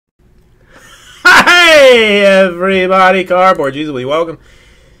Hey everybody, Cardboard Jesus, welcome.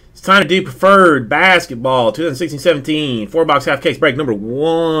 It's time to do preferred basketball 2016-17 4-box half case break number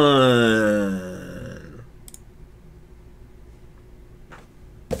 1.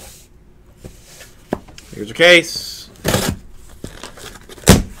 Here's your case.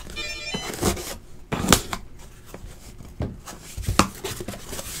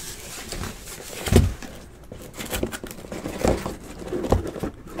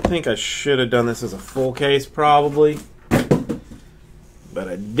 I think I should have done this as a full case probably, but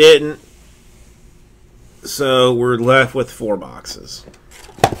I didn't. So we're left with 4 boxes.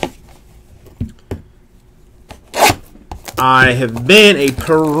 I have been a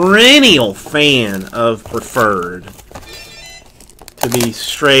perennial fan of preferred, to be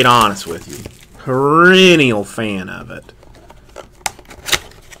straight honest with you. Perennial fan of it.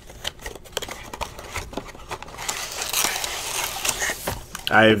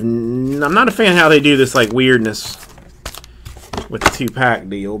 I'm not a fan of how they do this like weirdness with the 2-pack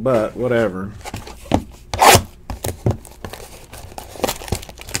deal, but whatever.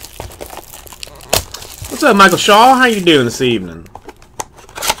 What's up, Michael Shaw? How you doing this evening?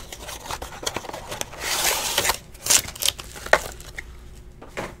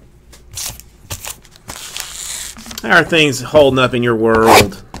 How are things holding up in your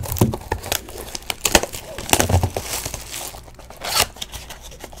world?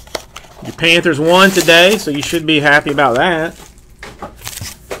 Your Panthers won today, so you should be happy about that.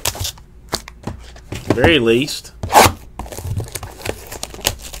 At the very least.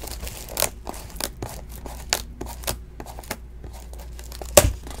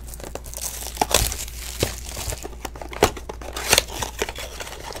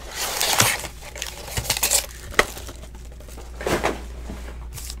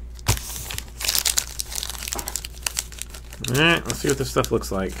 Alright, let's see what this stuff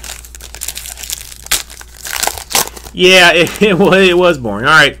looks like. Yeah, it was boring.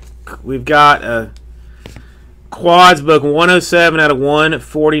 Alright, we've got a Quads book 107 out of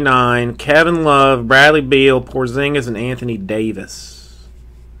 149. Kevin Love, Bradley Beal, Porzingis, and Anthony Davis.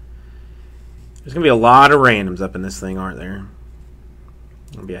 There's going to be a lot of randoms up in this thing, aren't there?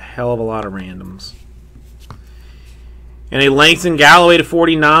 Going to be a hell of a lot of randoms. And a Langston Galloway to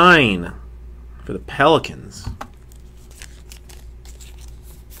 49 for the Pelicans.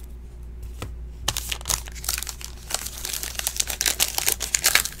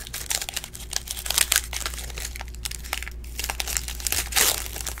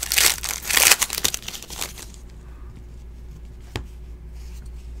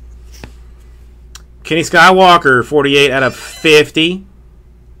 Kenny Skywalker, 48 out of 50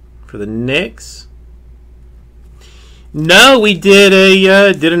 for the Knicks. No, we did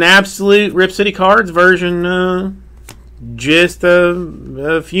an absolute Rip City Cards version just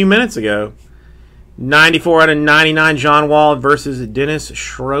a few minutes ago. 94 out of 99, John Wall versus Dennis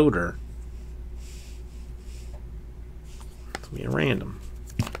Schroeder. It's gonna be a random.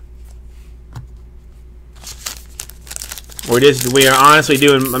 We are honestly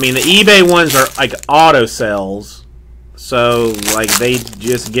doing, I mean, the eBay ones are like auto sells, so like they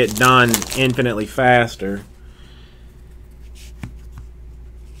just get done infinitely faster.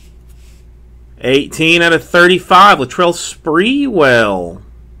 18 out of 35, Latrell Sprewell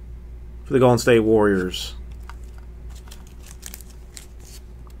for the Golden State Warriors.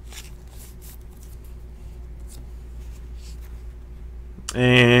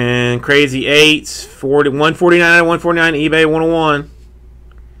 And Crazy 8s, 149 out of 149, eBay 101.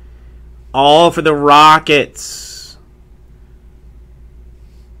 All for the Rockets.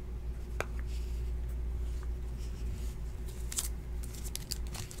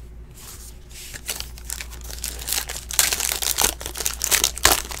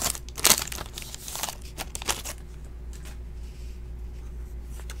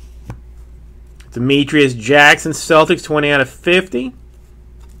 Demetrius Jackson, Celtics, 20 out of 50.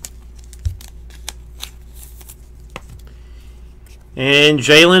 And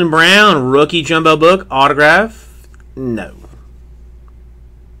Jaylen Brown, rookie jumbo book, autograph, no.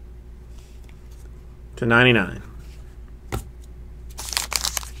 To 99.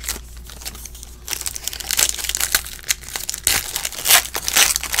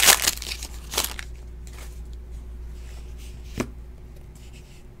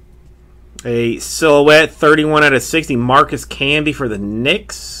 A silhouette, 31 out of 60, Marcus Camby for the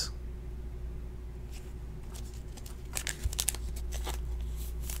Knicks.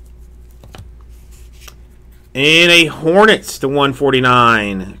 And a Hornets to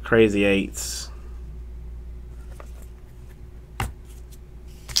 149. Crazy 8s.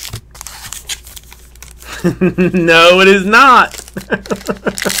 No, it is not.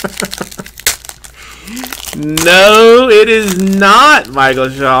 No, it is not, Michael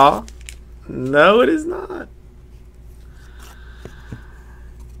Shaw. No, it is not.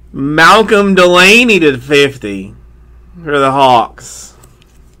 Malcolm Delaney did 50 for the Hawks.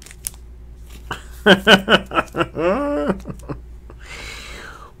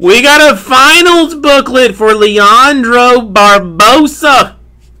 We got a finals booklet for Leandro Barbosa.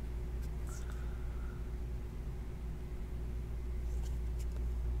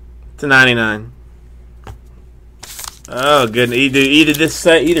 To 99. Oh, good. Either this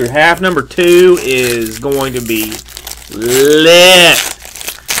set, either half number 2 is going to be lit,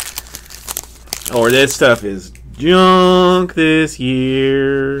 or this stuff is junk this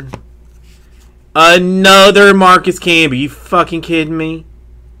year. Another Marcus Camby. You fucking kidding me?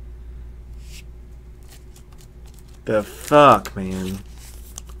 The fuck, man.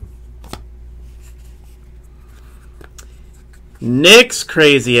 Knicks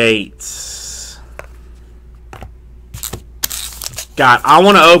Crazy Eights. God, I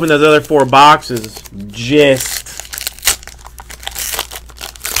want to open those other 4 boxes just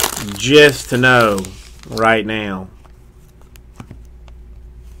to know right now.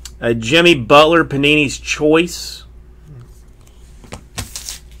 A Jimmy Butler Panini's Choice.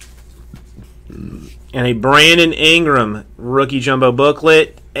 And a Brandon Ingram Rookie Jumbo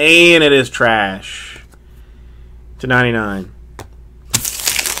Booklet. And it is trash. To 99.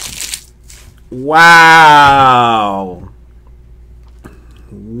 Wow.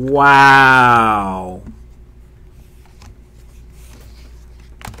 Wow.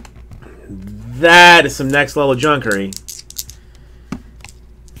 That is some next level junkery.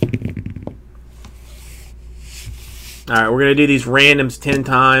 Alright, we're going to do these randoms 10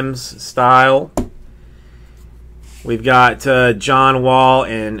 times style. We've got John Wall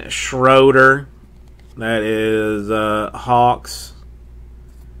and Schroeder. That is Hawks.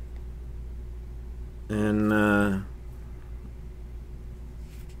 And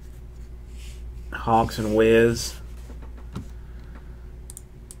Hawks and Wiz.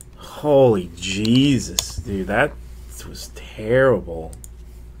 Holy Jesus, dude, that was terrible.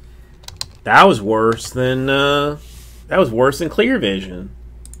 That was worse than Clear Vision.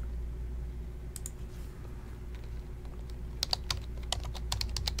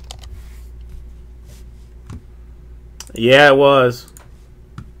 Yeah, it was.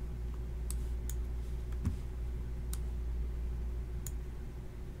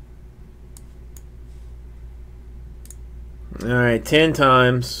 All right, 10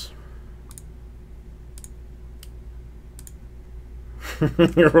 times.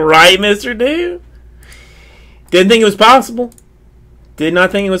 Right, Mr. Dude? Didn't think it was possible. Did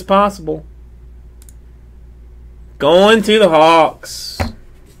not think it was possible. Going to the Hawks.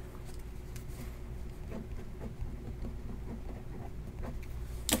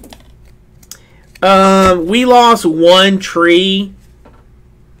 We lost 1 tree.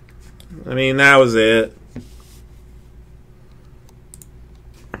 I mean, that was it.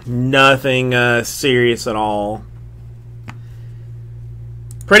 Nothing serious at all.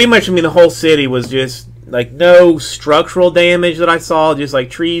 Pretty much, I mean, the whole city was just like no structural damage that I saw, just like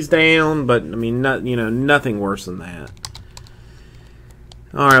trees down. But I mean, nothing worse than that.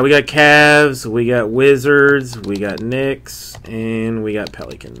 All right, we got Cavs, we got Wizards, we got Knicks, and we got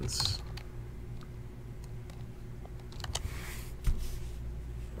Pelicans.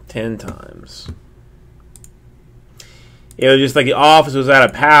 10 times. It was just like the office was out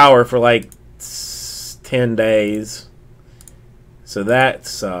of power for like 10 days. So that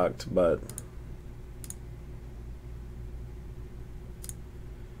sucked, but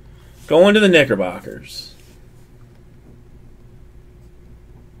going to the Knickerbockers.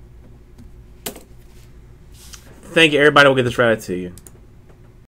 Thank you, everybody. We'll get this right to you.